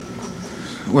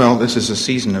Well, this is a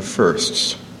season of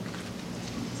firsts.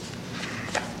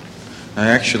 I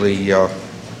actually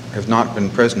have not been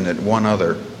present at one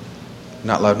other.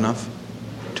 Not loud enough?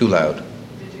 Too loud.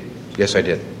 Did you? Yes, I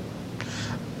did.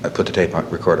 I put the tape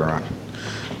recorder on.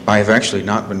 I have actually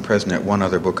not been present at one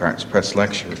other Book Arts Press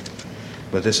lecture,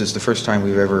 but this is the first time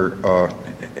we've ever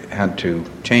had to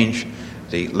change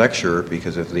the lecturer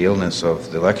because of the illness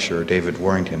of the lecturer. David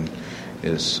Warrington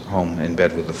is home in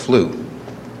bed with the flu,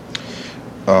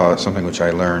 something which I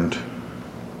learned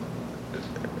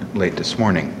late this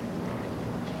morning.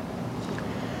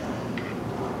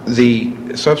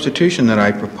 The substitution that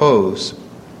I propose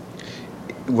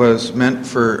was meant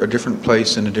for a different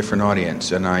place and a different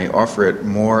audience, and I offer it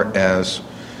more as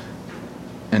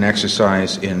an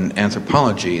exercise in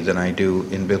anthropology than I do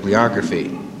in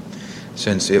bibliography,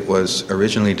 since it was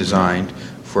originally designed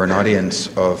for an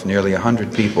audience of nearly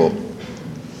 100 people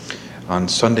on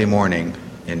Sunday morning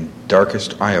in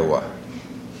darkest Iowa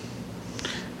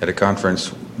at a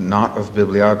conference not of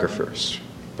bibliographers,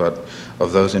 but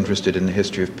of those interested in the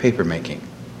history of papermaking.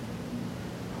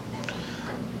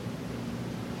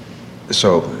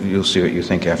 So you'll see what you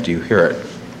think after you hear it.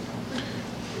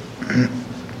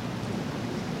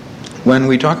 When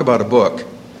we talk about a book,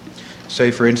 say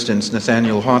for instance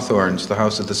Nathaniel Hawthorne's The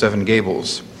House of the Seven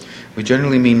Gables, we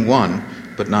generally mean one,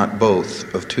 but not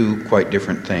both, of two quite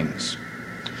different things.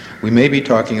 We may be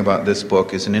talking about this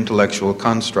book as an intellectual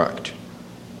construct,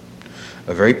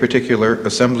 a very particular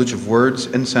assemblage of words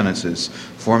and sentences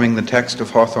forming the text of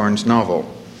Hawthorne's novel,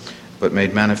 but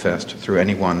made manifest through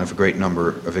any one of a great number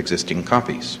of existing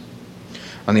copies.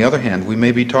 On the other hand, we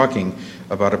may be talking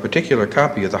about a particular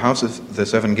copy of The House of the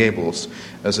Seven Gables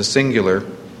as a singular,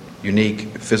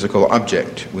 unique physical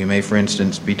object. We may, for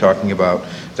instance, be talking about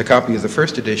the copy of the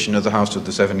first edition of The House of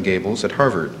the Seven Gables at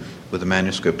Harvard with a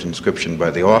manuscript inscription by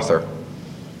the author.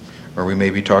 Or we may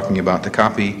be talking about the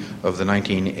copy of the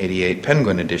 1988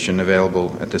 Penguin edition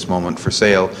available at this moment for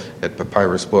sale at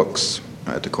Papyrus Books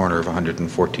at the corner of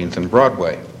 114th and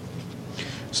Broadway.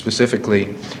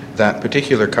 Specifically, that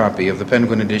particular copy of the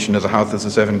Penguin edition of The House of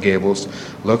the Seven Gables,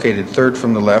 located third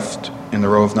from the left in the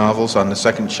row of novels on the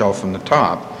second shelf from the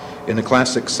top, in the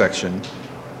classics section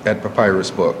at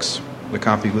Papyrus Books, the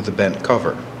copy with the bent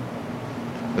cover.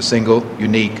 A single,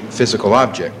 unique, physical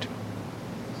object.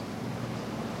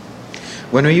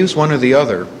 When we use one or the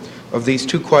other of these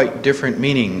two quite different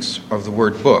meanings of the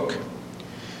word book,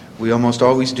 we almost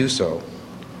always do so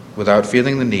without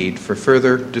feeling the need for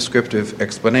further descriptive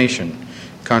explanation,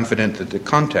 confident that the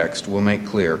context will make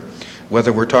clear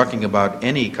whether we're talking about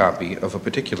any copy of a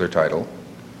particular title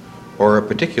or a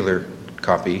particular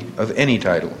copy of any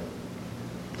title.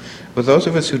 But those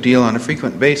of us who deal on a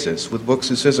frequent basis with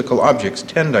books as physical objects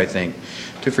tend, I think,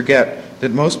 to forget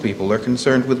that most people are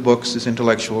concerned with books as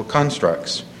intellectual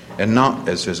constructs and not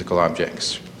as physical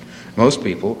objects. Most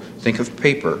people think of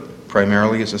paper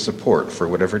primarily as a support for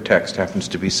whatever text happens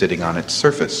to be sitting on its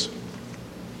surface.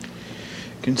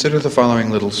 Consider the following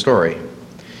little story.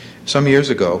 Some years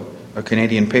ago, a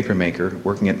Canadian papermaker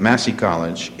working at Massey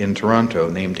College in Toronto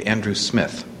named Andrew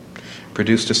Smith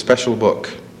produced a special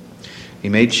book. He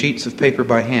made sheets of paper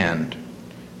by hand,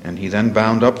 and he then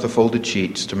bound up the folded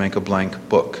sheets to make a blank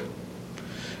book.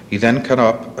 He then cut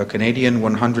up a Canadian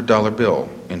 $100 bill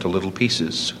into little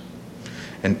pieces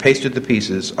and pasted the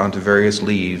pieces onto various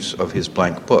leaves of his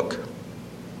blank book.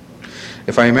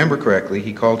 If I remember correctly,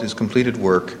 he called his completed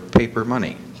work Paper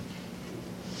Money,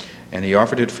 and he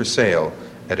offered it for sale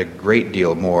at a great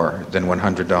deal more than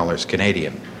 $100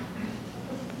 Canadian.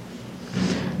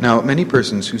 Now, many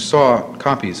persons who saw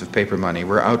copies of Paper Money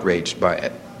were outraged by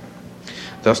it,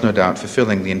 thus no doubt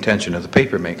fulfilling the intention of the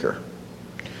papermaker,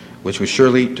 which was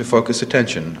surely to focus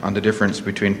attention on the difference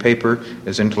between paper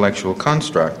as intellectual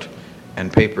construct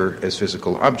and paper as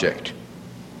physical object.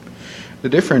 The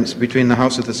difference between The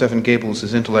House of the Seven Gables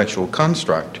as intellectual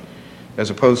construct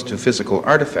as opposed to physical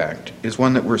artifact is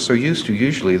one that we're so used to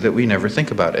usually that we never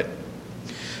think about it.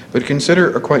 But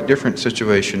consider a quite different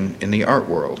situation in the art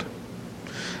world.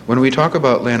 When we talk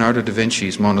about Leonardo da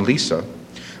Vinci's Mona Lisa,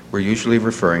 we're usually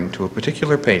referring to a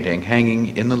particular painting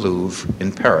hanging in the Louvre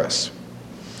in Paris.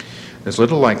 There's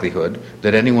little likelihood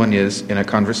that anyone is, in a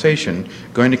conversation,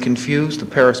 going to confuse the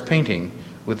Paris painting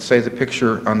with, say, the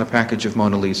picture on the package of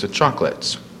Mona Lisa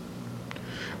chocolates.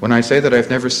 When I say that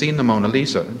I've never seen the Mona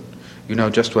Lisa, you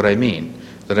know just what I mean,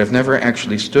 that I've never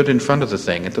actually stood in front of the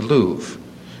thing at the Louvre.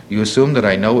 You assume that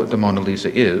I know what the Mona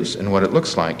Lisa is and what it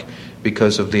looks like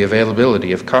because of the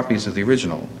availability of copies of the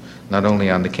original, not only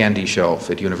on the candy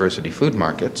shelf at university food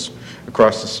markets,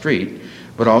 across the street,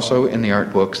 but also in the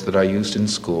art books that I used in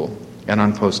school and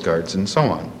on postcards and so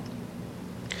on.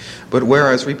 But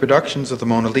whereas reproductions of the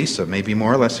Mona Lisa may be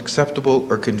more or less acceptable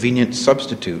or convenient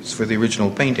substitutes for the original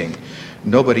painting,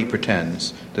 nobody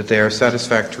pretends that they are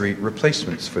satisfactory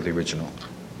replacements for the original.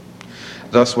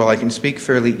 Thus, while I can speak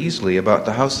fairly easily about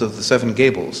the House of the Seven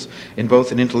Gables in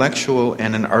both an intellectual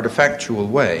and an artifactual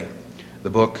way, the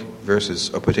book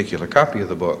versus a particular copy of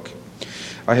the book,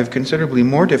 I have considerably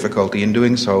more difficulty in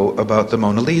doing so about the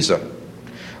Mona Lisa,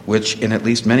 which, in at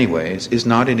least many ways, is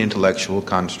not an intellectual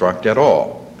construct at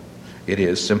all. It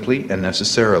is simply and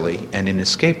necessarily and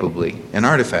inescapably an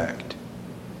artifact.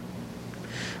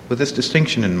 With this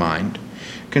distinction in mind,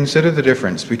 consider the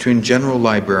difference between general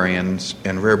librarians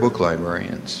and rare book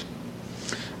librarians.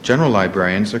 General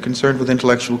librarians are concerned with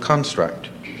intellectual construct.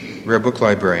 Rare book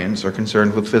librarians are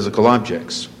concerned with physical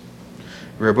objects.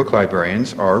 Rare book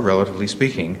librarians are, relatively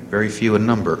speaking, very few in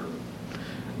number.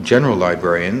 General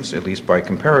librarians, at least by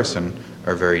comparison,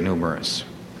 are very numerous.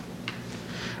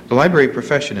 The library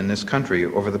profession in this country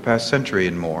over the past century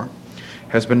and more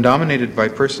has been dominated by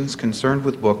persons concerned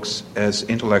with books as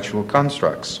intellectual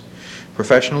constructs,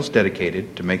 professionals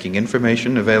dedicated to making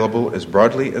information available as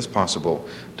broadly as possible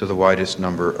to the widest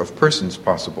number of persons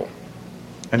possible.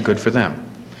 And good for them,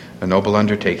 a noble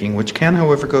undertaking which can,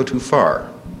 however, go too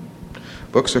far.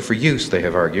 Books are for use, they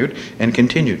have argued, and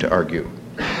continue to argue.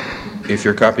 If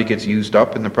your copy gets used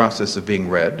up in the process of being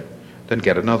read, then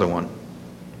get another one,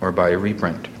 or buy a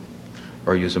reprint,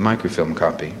 or use a microfilm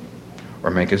copy,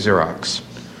 or make a Xerox,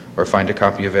 or find a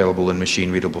copy available in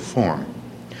machine-readable form.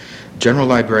 General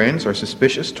librarians are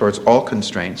suspicious towards all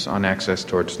constraints on access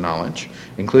towards knowledge,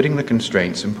 including the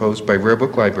constraints imposed by rare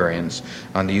book librarians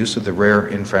on the use of the rare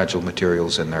and fragile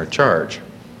materials in their charge.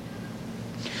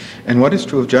 And what is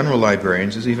true of general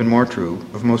librarians is even more true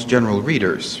of most general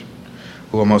readers,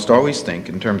 who almost always think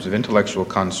in terms of intellectual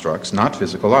constructs, not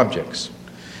physical objects.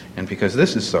 And because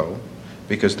this is so,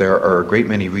 because there are a great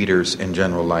many readers and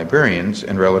general librarians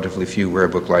and relatively few rare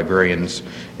book librarians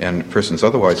and persons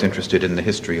otherwise interested in the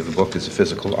history of the book as a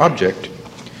physical object,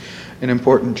 an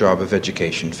important job of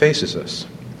education faces us.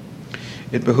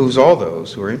 It behooves all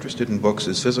those who are interested in books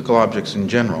as physical objects in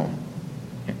general,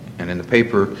 and in the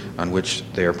paper on which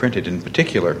they are printed in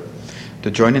particular,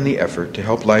 to join in the effort to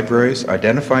help libraries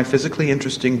identify physically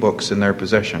interesting books in their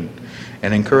possession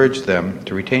and encourage them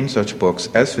to retain such books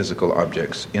as physical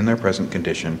objects in their present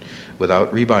condition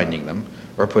without rebinding them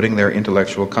or putting their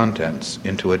intellectual contents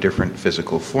into a different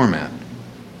physical format.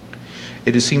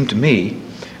 It has seemed to me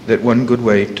that one good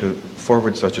way to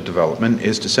forward such a development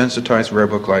is to sensitize rare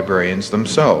book librarians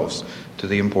themselves to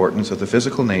the importance of the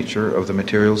physical nature of the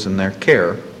materials in their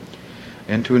care,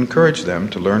 and to encourage them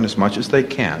to learn as much as they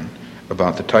can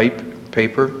about the type,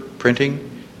 paper, printing,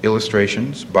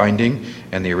 illustrations, binding,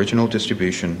 and the original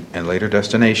distribution and later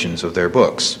destinations of their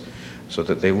books, so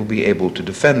that they will be able to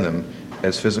defend them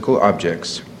as physical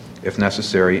objects, if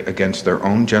necessary, against their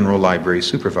own general library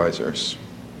supervisors.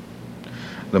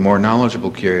 The more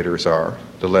knowledgeable curators are,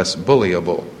 the less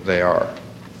bullyable they are.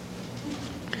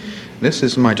 This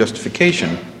is my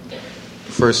justification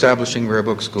for establishing Rare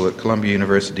Book School at Columbia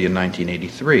University in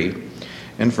 1983,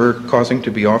 and for causing to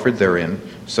be offered therein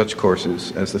such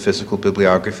courses as the physical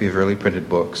bibliography of early printed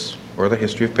books, or the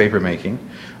history of papermaking,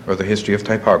 or the history of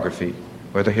typography,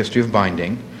 or the history of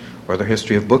binding, or the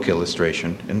history of book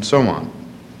illustration, and so on.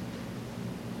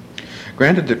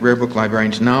 Granted that rare book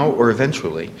librarians now or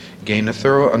eventually gain a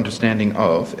thorough understanding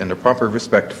of and a proper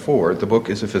respect for the book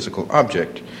as a physical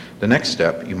object, the next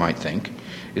step, you might think,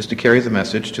 is to carry the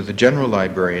message to the general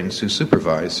librarians who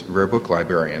supervise rare book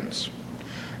librarians.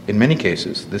 In many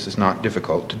cases, this is not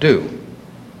difficult to do.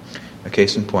 A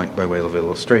case in point by way of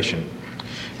illustration.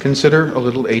 Consider a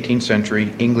little 18th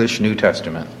century English New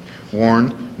Testament,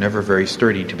 worn, never very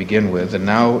sturdy to begin with, and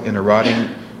now in a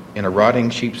rotting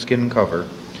sheepskin cover,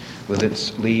 with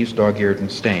its leaves dog-eared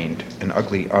and stained, an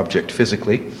ugly object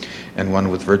physically, and one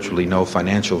with virtually no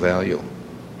financial value.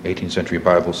 18th century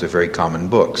Bibles are very common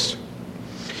books.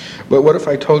 But what if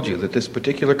I told you that this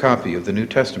particular copy of the New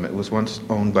Testament was once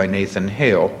owned by Nathan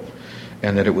Hale,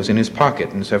 and that it was in his pocket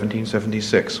in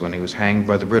 1776 when he was hanged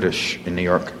by the British in New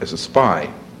York as a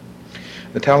spy?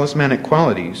 The talismanic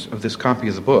qualities of this copy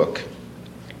of the book,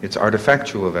 its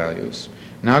artifactual values,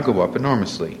 now go up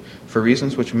enormously for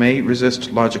reasons which may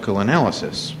resist logical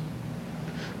analysis,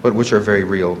 but which are very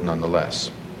real nonetheless.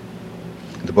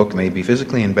 The book may be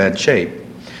physically in bad shape,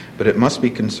 but it must be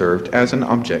conserved as an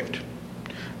object.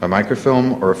 A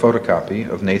microfilm or a photocopy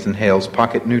of Nathan Hale's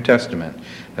pocket New Testament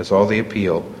has all the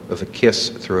appeal of a kiss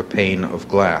through a pane of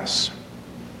glass.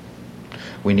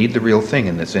 We need the real thing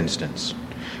in this instance,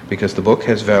 because the book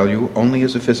has value only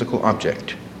as a physical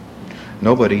object.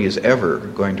 Nobody is ever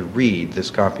going to read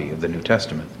this copy of the New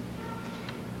Testament.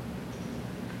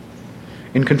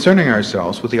 In concerning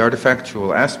ourselves with the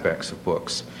artifactual aspects of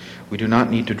books, we do not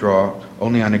need to draw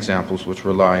only on examples which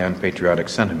rely on patriotic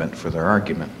sentiment for their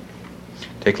argument.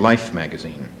 Take Life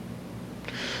magazine.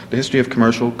 The history of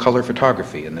commercial color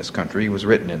photography in this country was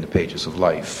written in the pages of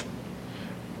Life.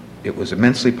 It was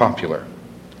immensely popular.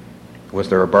 Was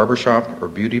there a barbershop or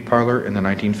beauty parlor in the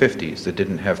 1950s that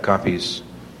didn't have copies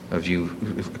for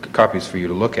you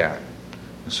to look at,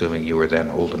 assuming you were then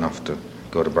old enough to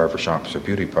go to barbershops or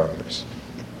beauty parlors?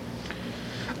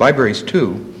 Libraries,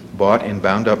 too, bought in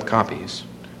bound-up copies,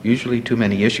 usually too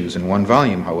many issues in one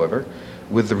volume, however,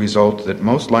 with the result that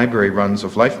most library runs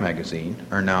of Life magazine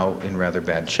are now in rather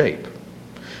bad shape,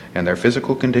 and their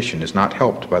physical condition is not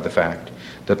helped by the fact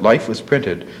that Life was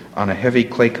printed on a heavy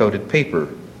clay-coated paper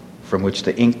from which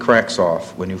the ink cracks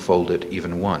off when you fold it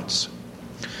even once.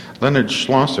 Leonard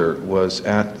Schlosser was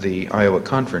at the Iowa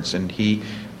conference, and he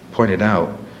pointed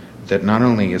out that not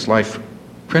only is Life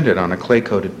printed on a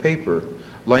clay-coated paper,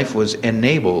 Life was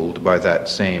enabled by that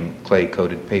same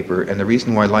clay-coated paper, and the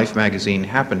reason why Life magazine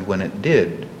happened when it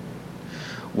did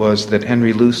was that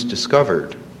Henry Luce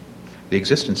discovered the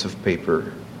existence of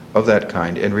paper of that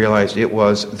kind and realized it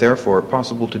was therefore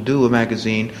possible to do a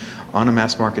magazine on a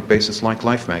mass market basis like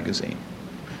Life magazine.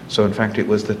 So in fact it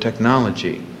was the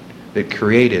technology that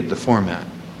created the format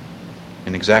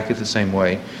in exactly the same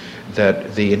way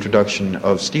that the introduction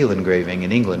of steel engraving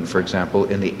in England, for example,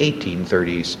 in the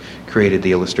 1830s created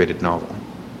the illustrated novel.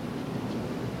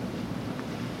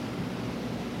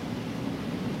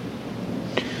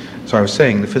 So I was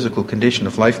saying the physical condition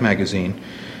of Life magazine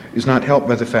is not helped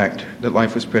by the fact that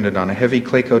Life was printed on a heavy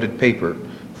clay-coated paper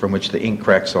from which the ink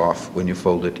cracks off when you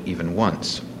fold it even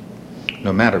once.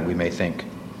 No matter, we may think,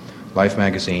 Life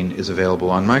magazine is available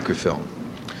on microfilm.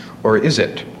 Or is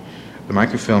it? The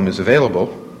microfilm is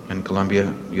available, and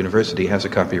Columbia University has a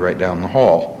copy right down the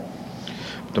hall.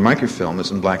 But the microfilm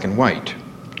is in black and white.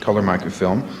 Color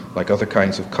microfilm, like other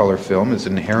kinds of color film, is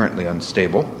inherently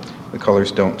unstable. The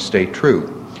colors don't stay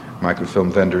true.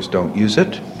 Microfilm vendors don't use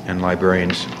it, and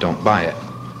librarians don't buy it.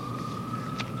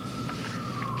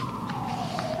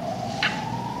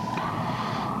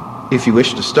 If you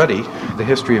wish to study the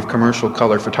history of commercial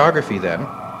color photography, then,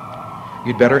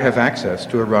 you'd better have access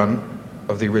to a run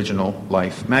of the original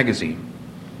Life magazine.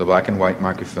 The black and white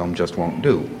microfilm just won't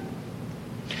do.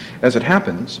 As it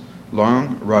happens,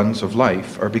 long runs of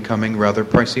Life are becoming rather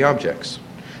pricey objects,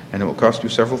 and it will cost you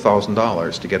several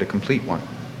 $1,000s to get a complete one.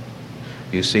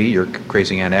 You see, your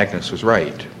crazy Aunt Agnes was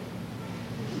right.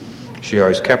 She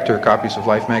always kept her copies of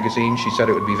Life magazine. She said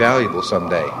it would be valuable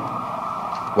someday.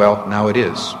 Well, now it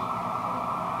is.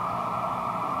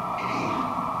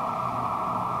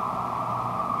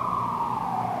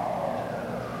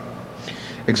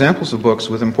 Examples of books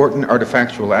with important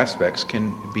artifactual aspects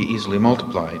can be easily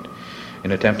multiplied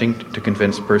in attempting to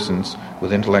convince persons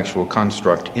with intellectual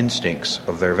construct instincts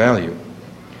of their value.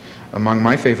 Among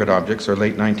my favorite objects are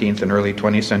late 19th and early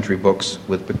 20th century books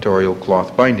with pictorial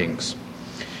cloth bindings.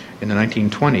 In the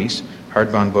 1920s,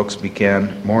 hardbound books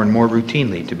began more and more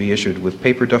routinely to be issued with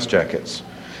paper dust jackets,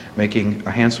 making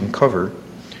a handsome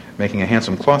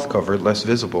cloth cover less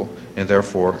visible and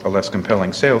therefore a less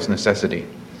compelling sales necessity.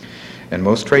 And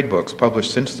most trade books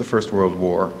published since the First World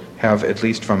War have, at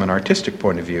least from an artistic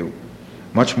point of view,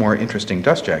 much more interesting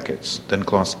dust jackets than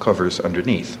cloth covers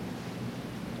underneath.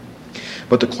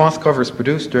 But the cloth covers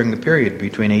produced during the period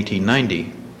between 1890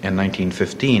 and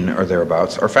 1915 or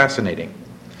thereabouts are fascinating.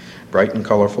 Bright and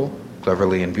colorful,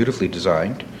 cleverly and beautifully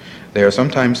designed, they are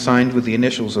sometimes signed with the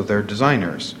initials of their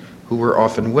designers, who were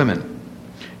often women.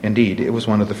 Indeed, it was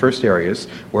one of the first areas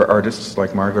where artists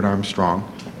like Margaret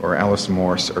Armstrong or Alice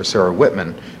Morse or Sarah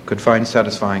Whitman could find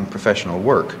satisfying professional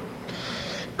work.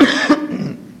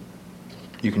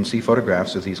 You can see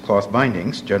photographs of these cloth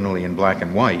bindings, generally in black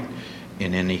and white,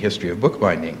 in any history of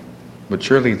bookbinding. But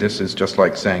surely this is just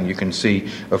like saying you can see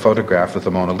a photograph of the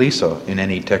Mona Lisa in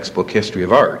any textbook history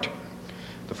of art.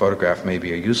 The photograph may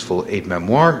be a useful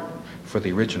aide-memoire for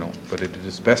the original, but it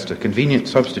is best a convenient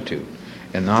substitute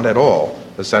and not at all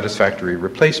a satisfactory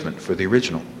replacement for the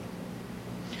original.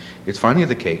 It's finally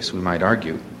the case, we might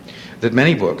argue, that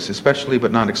many books, especially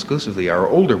but not exclusively our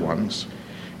older ones,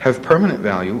 have permanent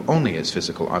value only as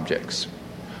physical objects.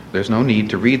 There's no need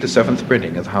to read the 7th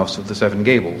printing of the House of the Seven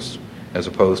Gables, as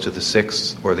opposed to the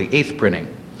 6th or the 8th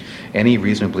printing. Any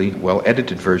reasonably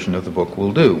well-edited version of the book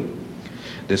will do.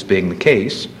 This being the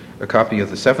case, a copy of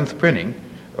the 7th printing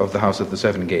of the House of the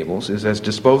Seven Gables is as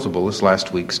disposable as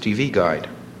last week's TV guide,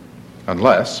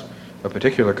 unless A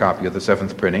particular copy of the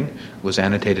seventh printing was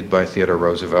annotated by Theodore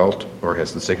Roosevelt, or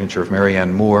has the signature of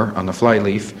Marianne Moore on the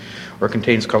flyleaf, or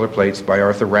contains color plates by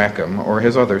Arthur Rackham, or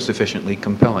has other sufficiently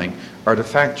compelling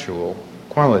artifactual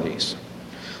qualities.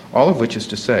 All of which is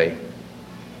to say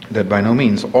that by no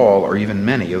means all or even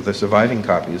many of the surviving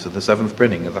copies of the seventh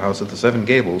printing of the House of the Seven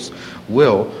Gables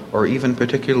will or even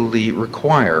particularly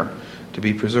require to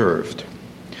be preserved.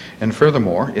 And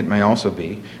furthermore, it may also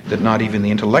be that not even the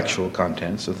intellectual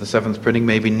contents of the seventh printing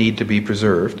may need to be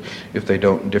preserved if they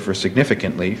don't differ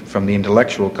significantly from the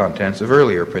intellectual contents of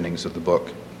earlier printings of the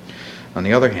book. On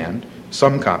the other hand,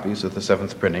 some copies of the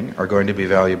seventh printing are going to be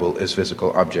valuable as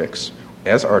physical objects,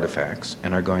 as artifacts,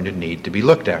 and are going to need to be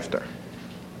looked after.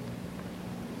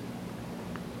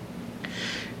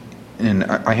 And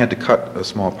I had to cut a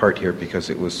small part here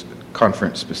because it was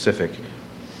conference specific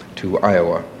to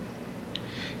Iowa.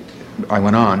 I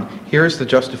went on, here is the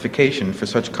justification for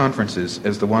such conferences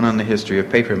as the one on the history of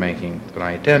papermaking that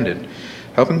I attended,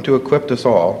 helping to equip us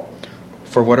all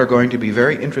for what are going to be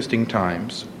very interesting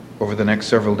times over the next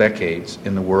several decades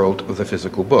in the world of the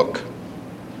physical book.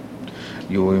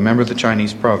 You will remember the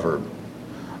Chinese proverb,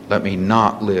 let me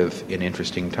not live in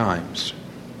interesting times.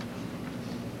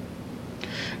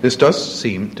 This does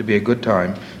seem to be a good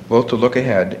time both to look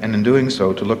ahead and in doing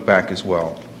so to look back as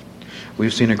well.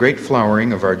 We've seen a great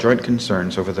flowering of our joint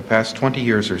concerns over the past 20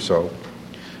 years or so,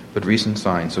 but recent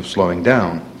signs of slowing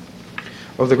down.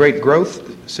 Of the great growth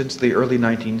since the early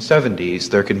 1970s,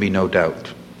 there can be no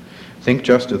doubt. Think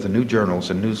just of the new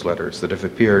journals and newsletters that have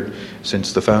appeared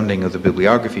since the founding of the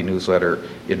Bibliography newsletter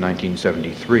in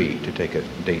 1973, to take a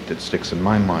date that sticks in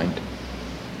my mind.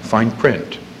 Fine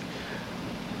print.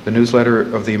 The newsletter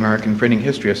of the American Printing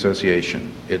History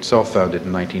Association, itself founded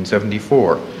in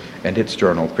 1974, and its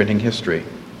journal, Printing History.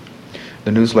 The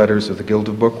newsletters of the Guild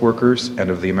of Bookworkers and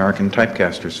of the American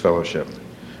Typecasters Fellowship,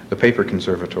 the Paper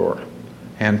Conservator,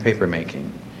 Hand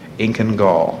Papermaking, Ink and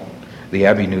Gall, the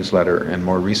Abbey newsletter, and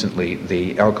more recently,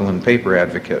 the Alkaline Paper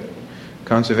Advocate,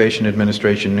 Conservation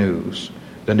Administration News,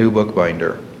 the New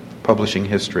Bookbinder, Publishing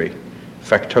History,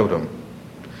 Factotum,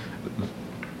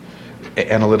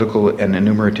 Analytical and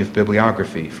Enumerative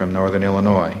Bibliography from Northern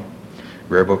Illinois,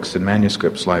 Rare Books and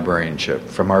Manuscripts Librarianship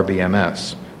from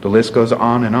RBMS. The list goes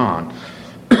on and on.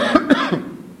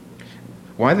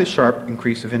 Why the sharp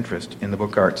increase of interest in the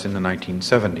book arts in the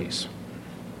 1970s,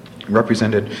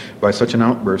 represented by such an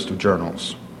outburst of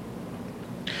journals?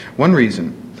 One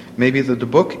reason may be that the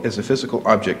book as a physical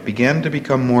object began to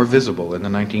become more visible in the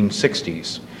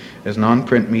 1960s as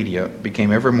non-print media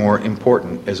became ever more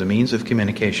important as a means of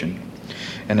communication,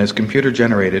 and as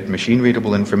computer-generated,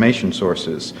 machine-readable information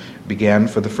sources began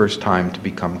for the first time to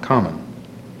become common.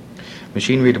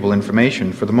 Machine-readable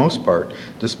information, for the most part,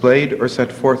 displayed or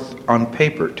set forth on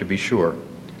paper, to be sure,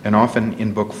 and often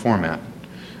in book format,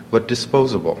 but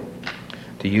disposable,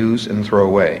 to use and throw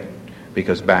away,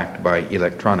 because backed by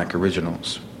electronic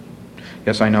originals.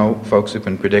 Yes, I know folks have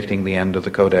been predicting the end of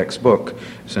the Codex book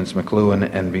since McLuhan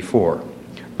and before,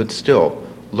 but still,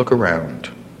 look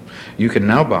around. You can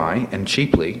now buy, and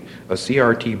cheaply, a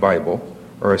CRT Bible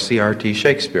or a CRT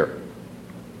Shakespeare.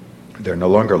 They're no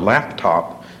longer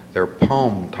laptop, they're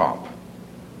palm top.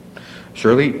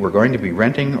 Surely we're going to be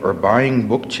renting or buying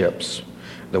book chips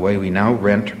the way we now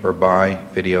rent or buy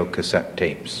video cassette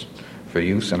tapes for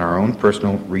use in our own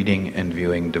personal reading and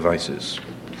viewing devices.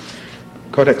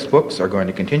 Codex books are going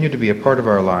to continue to be a part of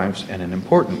our lives, and an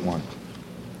important one.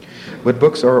 But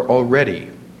books are already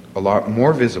a lot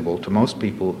more visible to most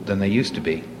people than they used to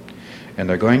be, and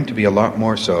they're going to be a lot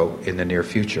more so in the near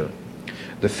future.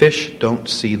 The fish don't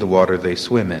see the water they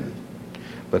swim in,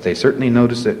 but they certainly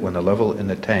notice it when the level in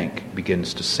the tank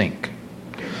begins to sink.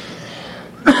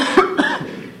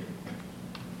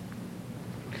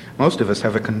 Most of us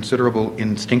have a considerable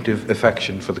instinctive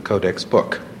affection for the Codex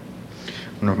book.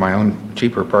 One of my own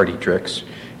cheaper party tricks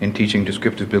in teaching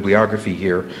descriptive bibliography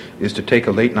here is to take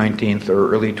a late 19th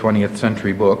or early 20th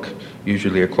century book,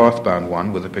 usually a cloth-bound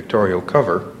one with a pictorial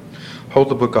cover, hold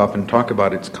the book up and talk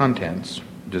about its contents,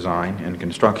 design, and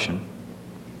construction,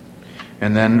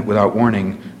 and then, without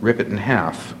warning, rip it in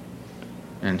half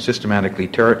and systematically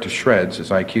tear it to shreds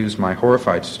as I accuse my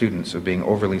horrified students of being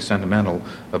overly sentimental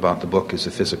about the book as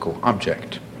a physical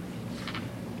object.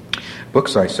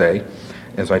 Books, I say,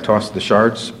 as I toss the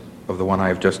shards of the one I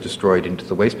have just destroyed into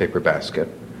the wastepaper basket,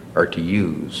 are to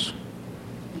use.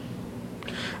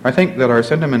 I think that our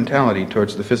sentimentality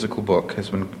towards the physical book has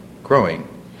been growing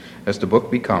as the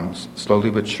book becomes, slowly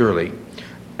but surely,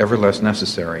 ever less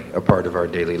necessary a part of our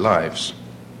daily lives.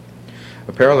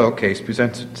 A parallel case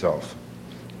presents itself.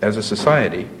 As a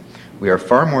society, we are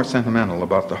far more sentimental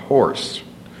about the horse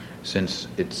since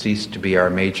it ceased to be our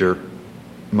major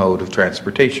mode of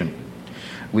transportation.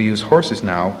 We use horses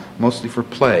now mostly for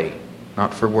play,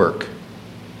 not for work.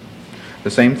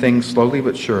 The same thing, slowly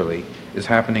but surely, is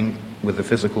happening with the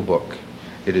physical book.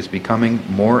 It is becoming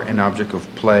more an object of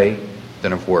play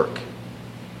than of work.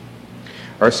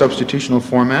 Our substitutional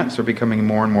formats are becoming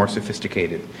more and more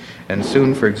sophisticated, and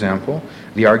soon, for example,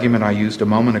 the argument I used a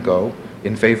moment ago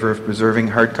in favor of preserving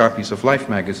hard copies of Life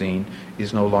magazine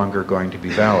is no longer going to be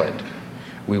valid.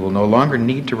 We will no longer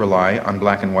need to rely on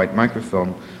black and white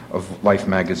microfilm of Life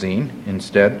magazine.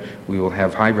 Instead, we will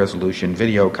have high-resolution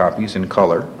video copies in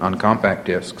color on compact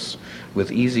discs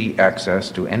with easy access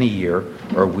to any year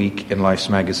or week in Life's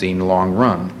magazine long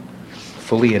run,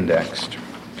 fully indexed,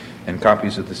 and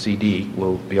copies of the CD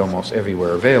will be almost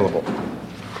everywhere available.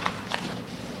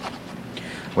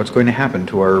 What's going to happen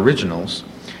to our originals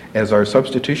as our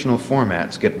substitutional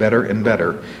formats get better and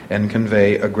better and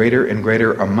convey a greater and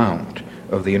greater amount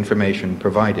of the information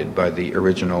provided by the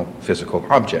original physical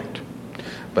object?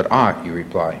 But you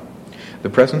reply, the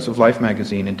presence of Life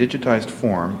magazine in digitized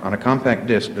form on a compact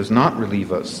disc does not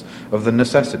relieve us of the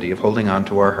necessity of holding on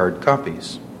to our hard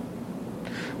copies.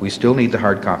 We still need the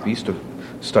hard copies to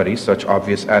study such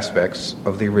obvious aspects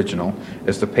of the original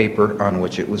as the paper on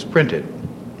which it was printed.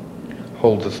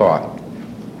 Hold the thought.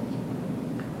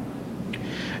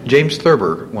 James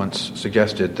Thurber once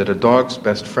suggested that a dog's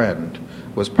best friend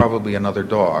was probably another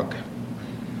dog.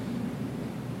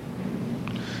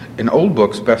 An old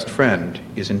book's best friend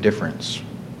is indifference.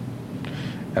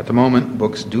 At the moment,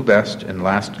 books do best and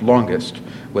last longest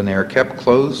when they are kept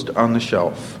closed on the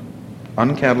shelf,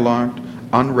 uncatalogued,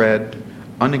 unread,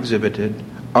 unexhibited,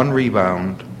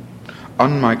 unrebound,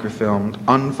 unmicrofilmed,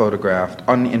 unphotographed,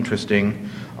 uninteresting,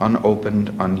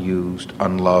 unopened, unused,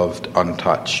 unloved,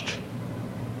 untouched.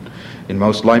 In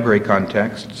most library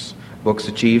contexts, books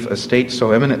achieve a state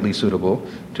so eminently suitable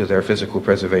to their physical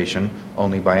preservation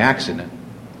only by accident.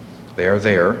 They are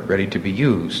there, ready to be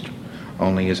used,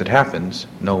 only as it happens,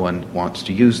 no one wants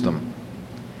to use them.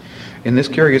 In this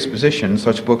curious position,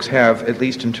 such books have, at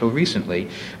least until recently,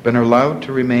 been allowed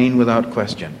to remain without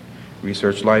question.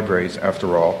 Research libraries,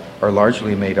 after all, are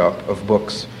largely made up of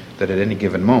books that at any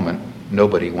given moment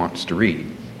nobody wants to read.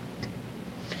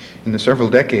 In the several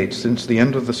decades since the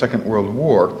end of the Second World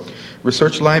War,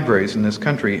 research libraries in this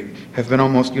country have been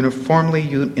almost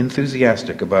uniformly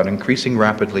enthusiastic about increasing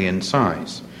rapidly in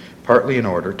size, partly in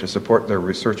order to support their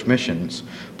research missions,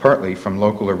 partly from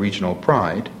local or regional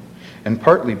pride, and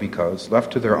partly because,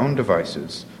 left to their own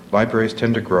devices, libraries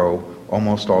tend to grow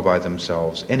almost all by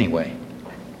themselves anyway.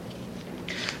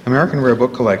 American rare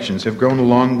book collections have grown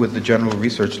along with the general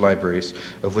research libraries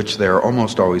of which they are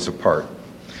almost always a part.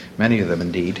 Many of them,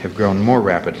 indeed, have grown more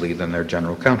rapidly than their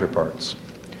general counterparts.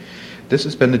 This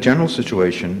has been the general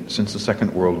situation since the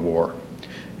Second World War,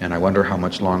 and I wonder how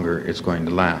much longer it's going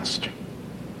to last.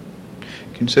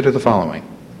 Consider the following.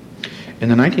 In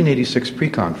the 1986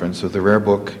 pre-conference of the Rare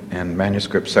Book and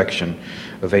Manuscript section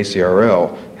of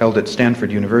ACRL held at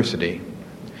Stanford University,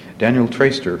 Daniel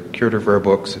Traister, curator of rare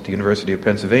books at the University of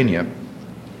Pennsylvania,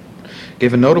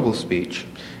 gave a notable speech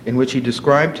in which he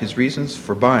described his reasons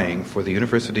for buying for the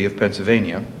University of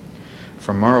Pennsylvania,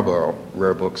 from Marlborough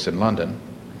Rare Books in London,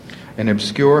 an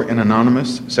obscure and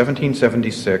anonymous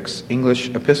 1776 English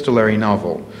epistolary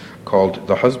novel called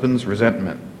The Husband's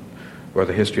Resentment, or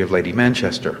The History of Lady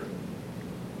Manchester.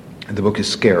 The book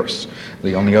is scarce.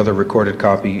 The only other recorded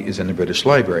copy is in the British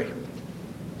Library.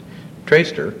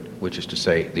 Traister, which is to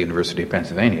say the University of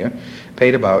Pennsylvania,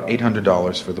 paid about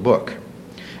 $800 for the book.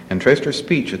 And Traister's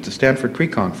speech at the Stanford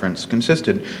pre-conference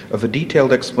consisted of a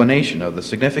detailed explanation of the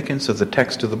significance of the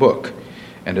text of the book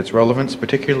and its relevance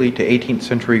particularly to 18th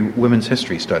century women's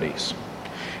history studies.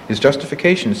 His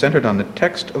justification centered on the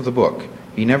text of the book.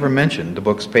 He never mentioned the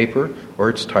book's paper or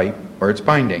its type or its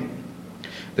binding.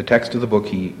 The text of the book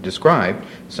he described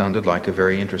sounded like a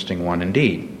very interesting one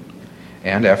indeed.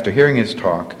 And after hearing his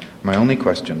talk, my only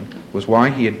question was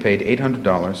why he had paid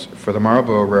 $800 for the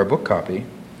Marlborough Rare Book copy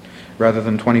rather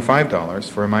than $25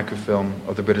 for a microfilm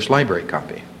of the British Library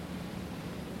copy.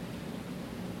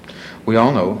 We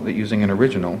all know that using an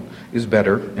original is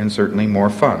better and certainly more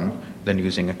fun than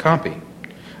using a copy,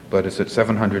 but is at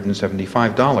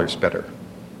 $775 better,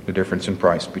 the difference in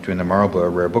price between the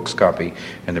Marlborough Rare Books copy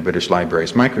and the British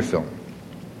Library's microfilm.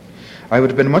 I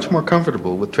would have been much more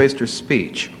comfortable with Traister's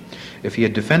speech if he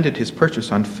had defended his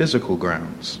purchase on physical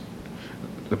grounds,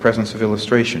 the presence of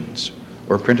illustrations,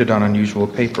 or printed on unusual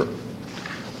paper,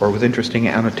 or with interesting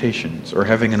annotations, or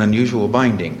having an unusual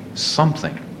binding,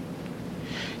 something.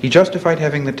 He justified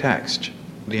having the text,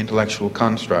 the intellectual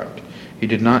construct. He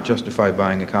did not justify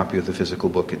buying a copy of the physical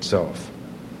book itself.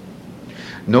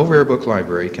 No rare book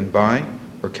library can buy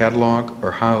or catalog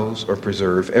or house or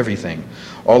preserve everything.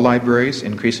 All libraries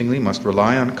increasingly must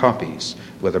rely on copies,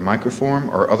 whether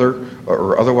microform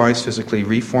or otherwise physically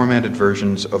reformatted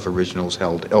versions of originals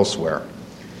held elsewhere,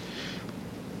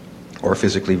 or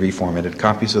physically reformatted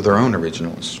copies of their own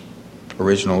originals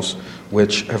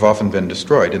which have often been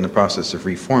destroyed in the process of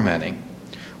reformatting,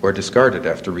 or discarded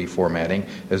after reformatting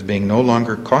as being no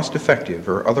longer cost-effective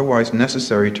or otherwise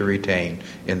necessary to retain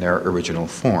in their original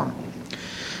form.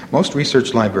 Most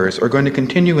research libraries are going to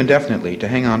continue indefinitely to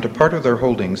hang on to part of their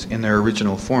holdings in their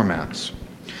original formats,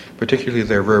 particularly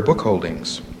their rare book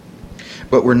holdings.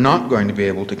 But we're not going to be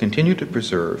able to continue to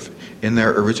preserve in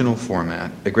their original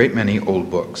format a great many old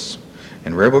books.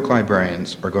 And rare book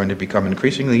librarians are going to become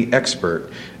increasingly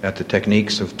expert at the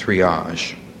techniques of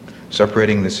triage,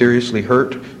 separating the seriously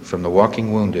hurt from the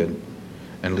walking wounded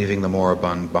and leaving the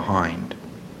moribund behind.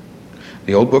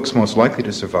 The old books most likely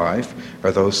to survive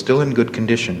are those still in good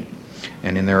condition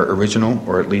and in their original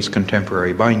or at least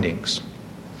contemporary bindings.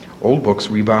 Old books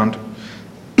rebound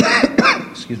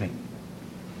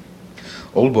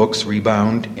Old books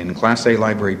rebound in Class A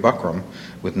library buckram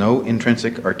with no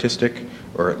intrinsic artistic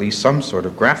or at least some sort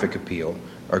of graphic appeal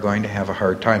are going to have a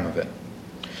hard time of it.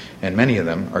 And many of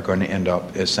them are going to end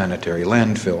up as sanitary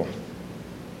landfill.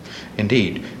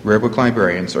 Indeed, rare book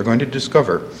librarians are going to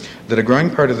discover that a growing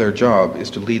part of their job is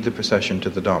to lead the procession to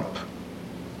the dump.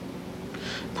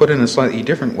 Put in a slightly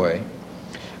different way,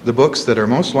 the books that are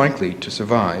most likely to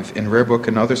survive in rare book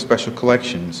and other special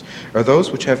collections are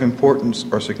those which have importance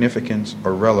or significance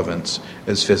or relevance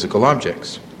as physical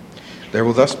objects. There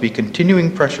will thus be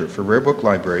continuing pressure for rare book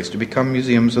libraries to become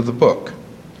museums of the book,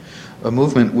 a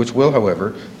movement which will,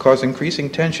 however, cause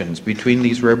increasing tensions between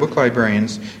these rare book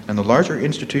librarians and the larger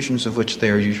institutions of which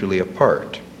they are usually a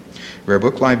part. Rare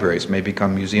book libraries may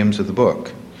become museums of the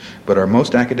book, but are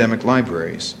most academic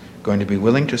libraries going to be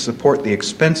willing to support the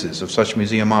expenses of such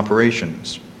museum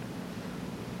operations,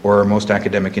 or are most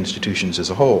academic institutions as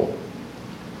a whole?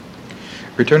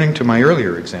 Returning to my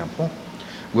earlier example,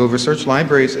 will research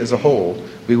libraries as a whole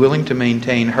be willing to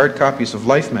maintain hard copies of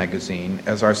Life magazine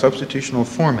as our substitutional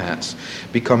formats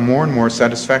become more and more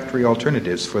satisfactory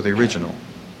alternatives for the original?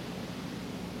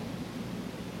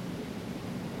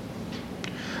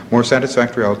 More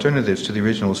satisfactory alternatives to the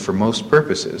originals for most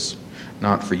purposes,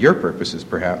 not for your purposes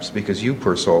perhaps, because you,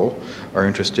 poor soul, are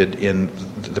interested in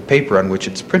the paper on which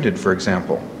it's printed, for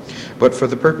example, but for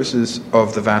the purposes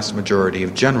of the vast majority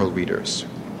of general readers.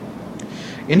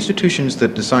 Institutions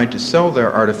that decide to sell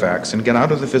their artifacts and get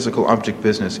out of the physical object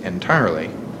business entirely,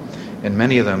 and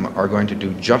many of them are going to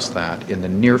do just that in the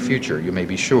near future, you may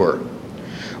be sure,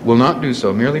 will not do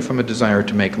so merely from a desire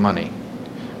to make money.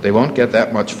 They won't get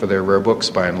that much for their rare books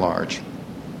by and large.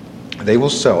 They will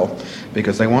sell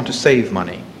because they want to save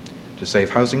money, to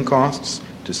save housing costs,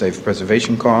 to save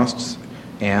preservation costs,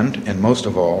 and most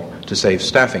of all, to save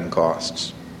staffing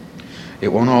costs. It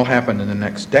won't all happen in the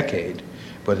next decade,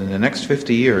 but in the next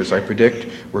 50 years, I predict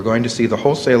we're going to see the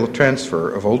wholesale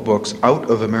transfer of old books out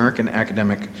of American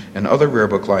academic and other rare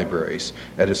book libraries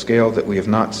at a scale that we have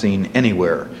not seen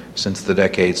anywhere since the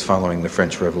decades following the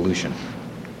French Revolution.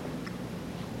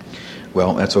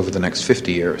 Well, that's over the next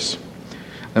 50 years.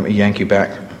 Let me yank you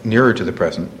back nearer to the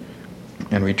present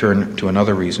and return to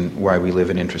another reason why we live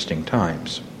in interesting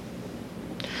times.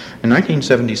 In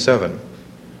 1977,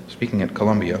 speaking at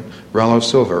Columbia, Rollo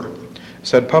Silver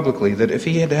said publicly that if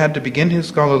he had had to begin his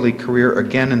scholarly career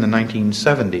again in the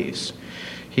 1970s,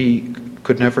 he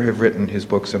could never have written his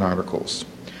books and articles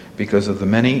because of the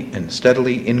many and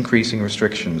steadily increasing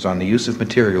restrictions on the use of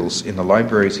materials in the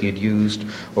libraries he had used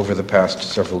over the past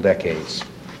several decades.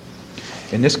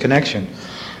 In this connection,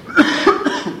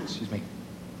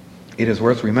 it is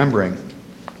worth remembering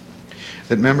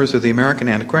that members of the American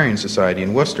Antiquarian Society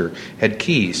in Worcester had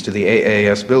keys to the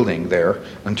AAS building there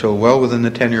until well within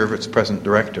the tenure of its present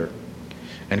director,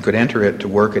 and could enter it to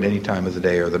work at any time of the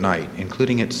day or the night,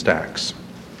 including its stacks.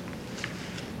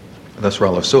 Thus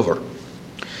Rollo Silver.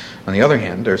 On the other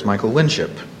hand, there's Michael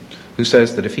Winship, who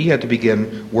says that if he had to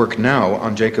begin work now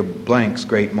on Jacob Blank's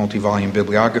great multi-volume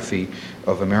bibliography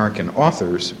of American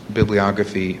authors,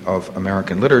 Bibliography of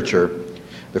American Literature,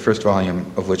 the first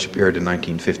volume of which appeared in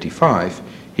 1955,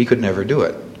 he could never do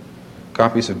it.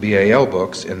 Copies of BAL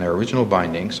books in their original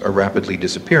bindings are rapidly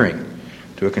disappearing,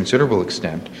 to a considerable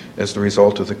extent, as the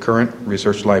result of the current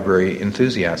research library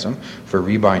enthusiasm for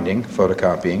rebinding,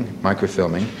 photocopying,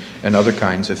 microfilming, and other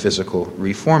kinds of physical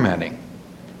reformatting.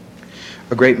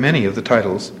 A great many of the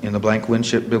titles in the Blank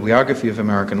Winship Bibliography of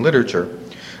American Literature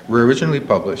were originally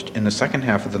published in the second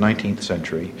half of the 19th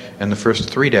century and the first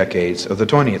 3 decades of the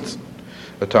 20th.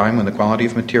 a time when the quality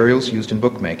of materials used in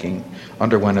bookmaking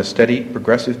underwent a steady,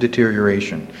 progressive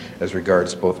deterioration as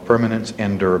regards both permanence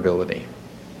and durability.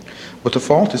 But the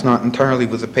fault is not entirely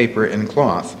with the paper and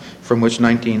cloth from which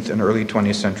 19th and early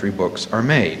 20th century books are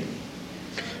made.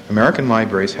 American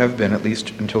libraries have been, at least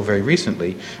until very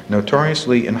recently,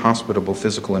 notoriously inhospitable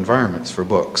physical environments for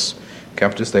books,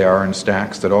 kept as they are in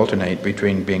stacks that alternate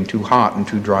between being too hot and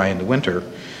too dry in the winter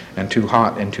and too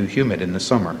hot and too humid in the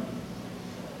summer.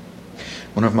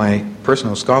 One of my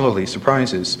personal scholarly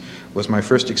surprises was my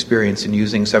first experience in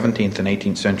using 17th and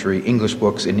 18th century English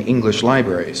books in English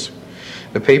libraries.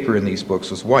 The paper in these books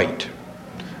was white.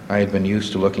 I had been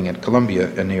used to looking at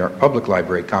Columbia and New York Public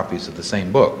Library copies of the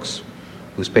same books,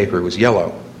 whose paper was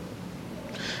yellow.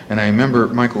 And I remember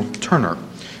Michael Turner,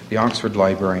 the Oxford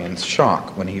librarian's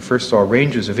shock when he first saw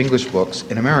ranges of English books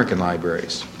in American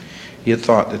libraries. He had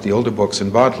thought that the older books in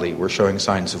Bodley were showing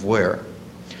signs of wear.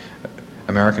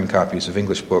 American copies of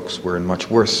English books were in much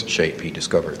worse shape, he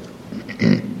discovered.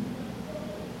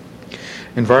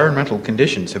 Environmental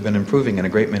conditions have been improving in a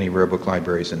great many rare book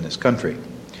libraries in this country.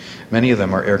 Many of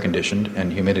them are air-conditioned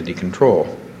and humidity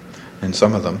control, and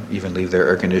some of them even leave their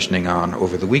air conditioning on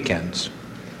over the weekends.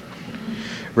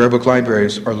 Rare book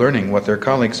libraries are learning what their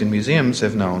colleagues in museums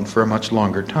have known for a much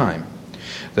longer time,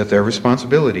 that their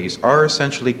responsibilities are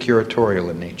essentially curatorial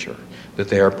in nature, that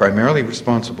they are primarily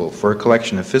responsible for a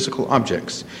collection of physical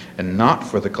objects and not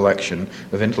for the collection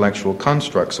of intellectual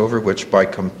constructs over which, by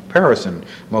comparison,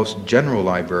 most general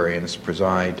librarians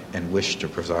preside and wish to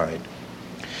preside.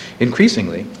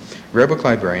 Increasingly, rare book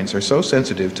librarians are so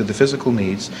sensitive to the physical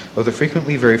needs of the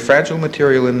frequently very fragile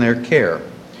material in their care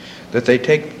that they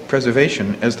take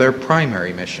preservation as their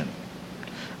primary mission,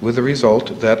 with the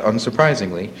result that,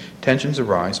 unsurprisingly, tensions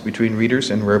arise between readers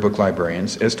and rare book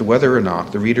librarians as to whether or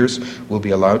not the readers will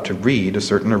be allowed to read a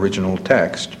certain original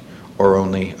text or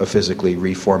only a physically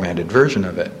reformatted version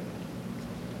of it.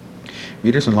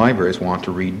 Readers in libraries want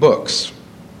to read books.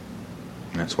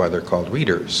 That's why they're called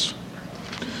readers.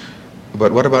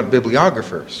 But what about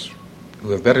bibliographers,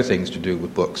 who have better things to do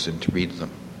with books than to read them?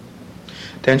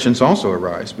 Tensions also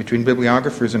arise between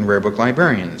bibliographers and rare book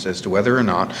librarians as to whether or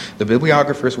not the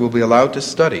bibliographers will be allowed to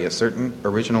study a certain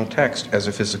original text as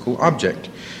a physical object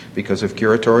because of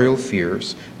curatorial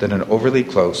fears that an overly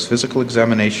close physical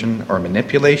examination or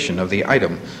manipulation of the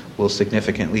item will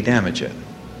significantly damage it.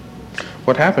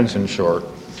 What happens, in short,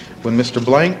 when Mr.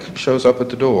 Blank shows up at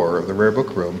the door of the rare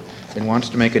book room and wants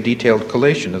to make a detailed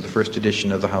collation of the first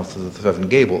edition of The House of the Seven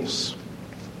Gables?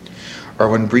 Or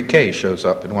when Briquet shows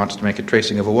up and wants to make a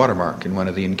tracing of a watermark in one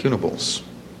of the incunables?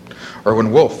 Or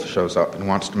when Wolfe shows up and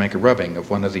wants to make a rubbing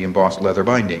of one of the embossed leather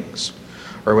bindings?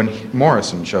 Or when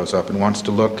Morrison shows up and wants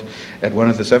to look at one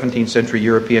of the 17th century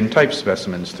European type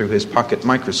specimens through his pocket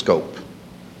microscope?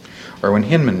 Or when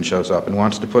Hinman shows up and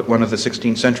wants to put one of the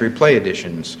 16th century play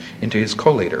editions into his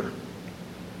collator?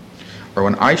 Or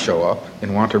when I show up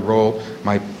and want to roll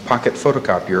my pocket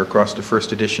photocopier across the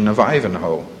first edition of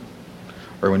Ivanhoe?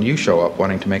 Or when you show up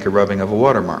wanting to make a rubbing of a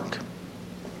watermark?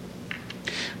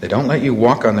 They don't let you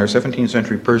walk on their 17th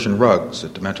century Persian rugs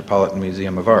at the Metropolitan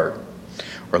Museum of Art,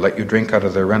 or let you drink out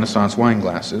of their Renaissance wine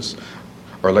glasses,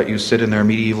 or let you sit in their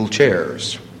medieval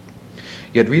chairs.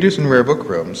 Yet readers in rare book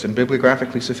rooms, and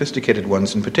bibliographically sophisticated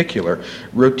ones in particular,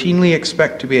 routinely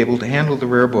expect to be able to handle the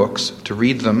rare books, to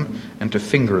read them, and to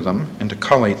finger them, and to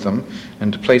collate them,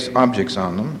 and to place objects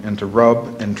on them, and to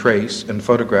rub, and trace, and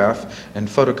photograph, and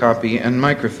photocopy, and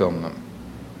microfilm them.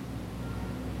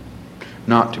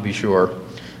 Not, to be sure,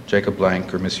 Jacob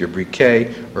Blank, or Monsieur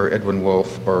Briquet, or Edwin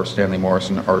Wolfe, or Stanley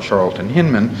Morrison, or Charlton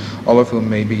Hinman, all of whom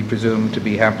may be presumed to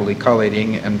be happily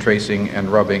collating, and tracing, and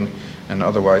rubbing, and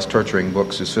otherwise torturing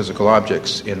books as physical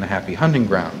objects in the happy hunting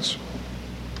grounds.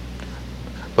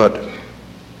 But,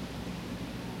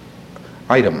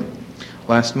 item,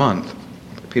 last month,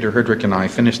 Peter Herdrick and I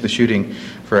finished the shooting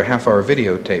for a half-hour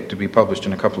videotape to be published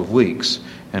in a couple of weeks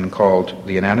and called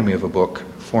The Anatomy of a Book,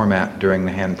 Format During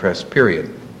the Hand-Press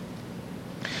Period.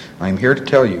 I am here to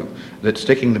tell you that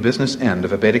sticking the business end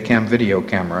of a Betacam video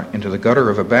camera into the gutter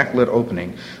of a backlit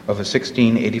opening of a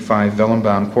 1685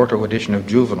 vellum-bound quarto edition of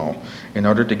Juvenal in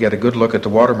order to get a good look at the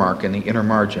watermark in the inner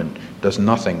margin does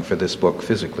nothing for this book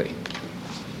physically.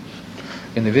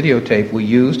 In the videotape, we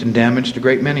used and damaged a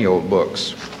great many old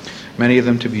books. Many of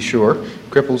them, to be sure,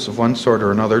 cripples of one sort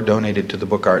or another donated to the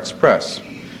Book Arts Press,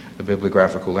 the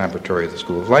bibliographical laboratory of the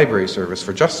School of Library Service,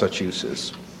 for just such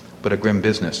uses, but a grim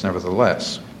business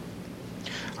nevertheless.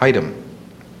 Item.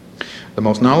 The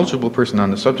most knowledgeable person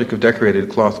on the subject of decorated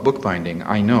cloth bookbinding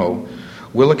I know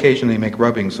will occasionally make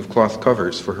rubbings of cloth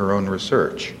covers for her own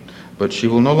research, but she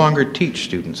will no longer teach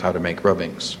students how to make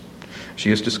rubbings. She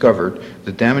has discovered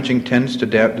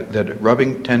that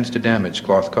rubbing tends to damage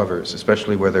cloth covers,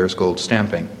 especially where there is gold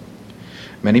stamping.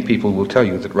 Many people will tell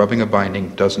you that rubbing a binding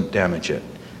doesn't damage it.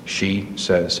 She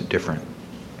says different,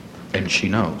 and she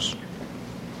knows.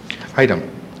 Item: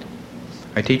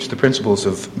 I teach the principles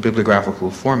of bibliographical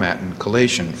format and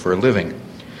collation for a living.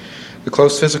 The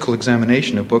close physical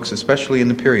examination of books, especially in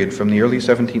the period from the early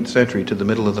 17th century to the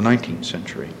middle of the 19th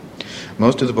century.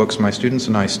 Most of the books my students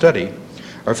and I study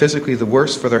are physically the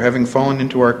worse for their having fallen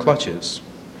into our clutches.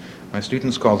 My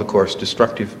students call the course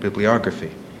destructive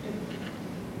bibliography.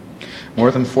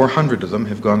 More than 400 of them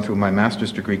have gone through my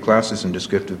master's degree classes in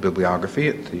descriptive bibliography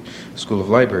at the School of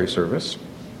Library Service,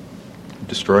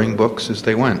 destroying books as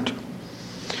they went.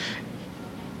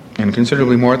 And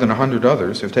considerably more than 100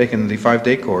 others have taken the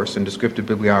 5-day course in descriptive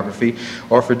bibliography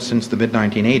offered since the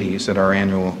mid-1980s at our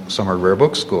annual Summer Rare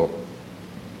Book School.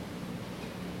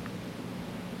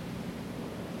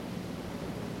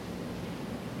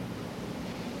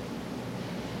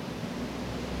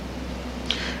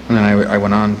 And then I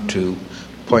went on to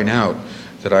point out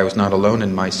that I was not alone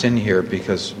in my sin here,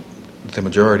 because the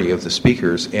majority of the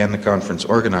speakers and the conference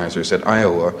organizers at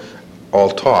Iowa all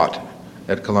taught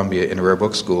at Columbia in a Rare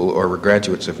Book School or were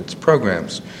graduates of its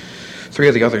programs. 3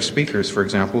 of the other speakers, for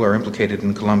example, are implicated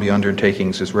in Columbia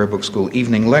undertakings as Rare Book School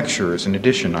evening lecturers. In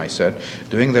addition, I said,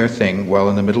 doing their thing while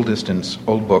in the middle distance,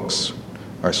 old books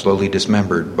are slowly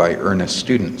dismembered by earnest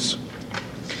students.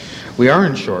 We are,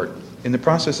 in short, in the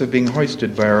process of being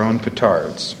hoisted by our own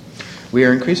petards. We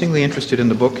are increasingly interested in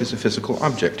the book as a physical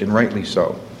object, and rightly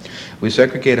so. We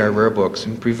segregate our rare books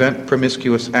and prevent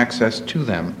promiscuous access to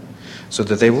them so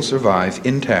that they will survive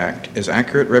intact as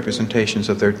accurate representations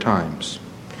of their times.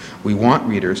 We want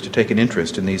readers to take an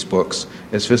interest in these books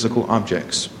as physical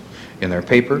objects, in their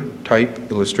paper, type,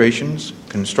 illustrations,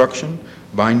 construction,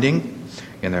 binding,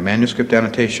 in their manuscript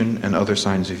annotation, and other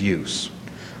signs of use.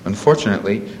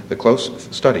 Unfortunately, the close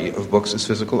study of books as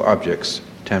physical objects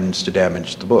tends to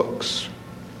damage the books.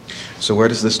 So where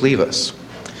does this leave us?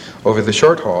 Over the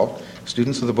short haul,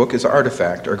 students of the book as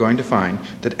artifact are going to find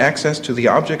that access to the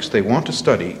objects they want to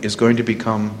study is going to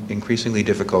become increasingly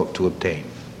difficult to obtain.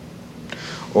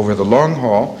 Over the long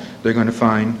haul, they're going to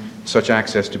find such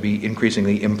access to be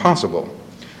increasingly impossible,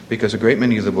 because a great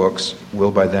many of the books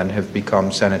will by then have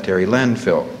become sanitary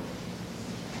landfill.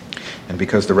 And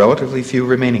because the relatively few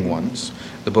remaining ones,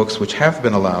 the books which have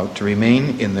been allowed to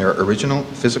remain in their original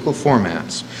physical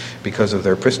formats because of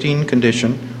their pristine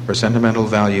condition or sentimental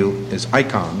value as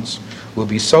icons, will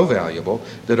be so valuable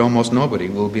that almost nobody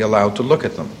will be allowed to look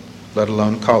at them, let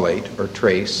alone collate or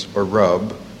trace or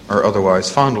rub or otherwise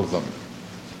fondle them.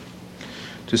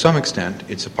 To some extent,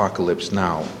 it's Apocalypse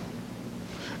Now.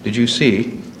 Did you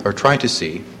see, or try to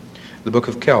see, the Book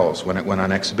of Kells when it went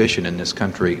on exhibition in this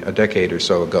country a decade or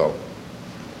so ago?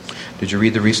 Did you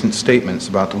read the recent statements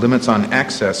about the limits on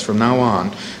access from now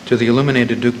on to the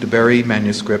illuminated Duc de Berry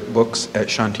manuscript books at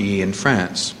Chantilly in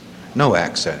France? No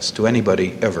access to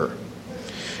anybody ever,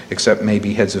 except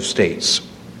maybe heads of states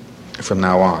from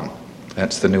now on.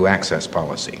 That's the new access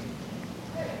policy.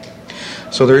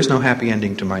 So there is no happy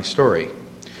ending to my story.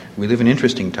 We live in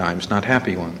interesting times, not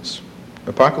happy ones.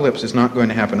 Apocalypse is not going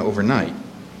to happen overnight.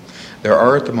 There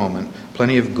are at the moment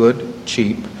plenty of good,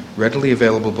 cheap, readily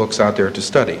available books out there to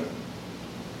study.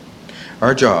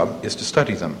 Our job is to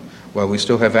study them while we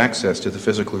still have access to the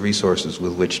physical resources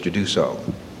with which to do so.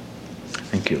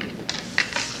 Thank you.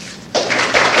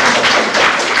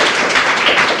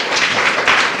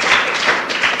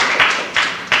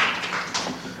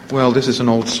 Well, this is an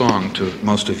old song to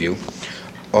most of you.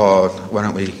 Why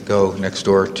don't we go next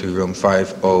door to room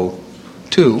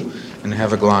 502 and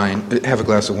have a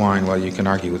glass of wine while you can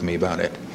argue with me about it.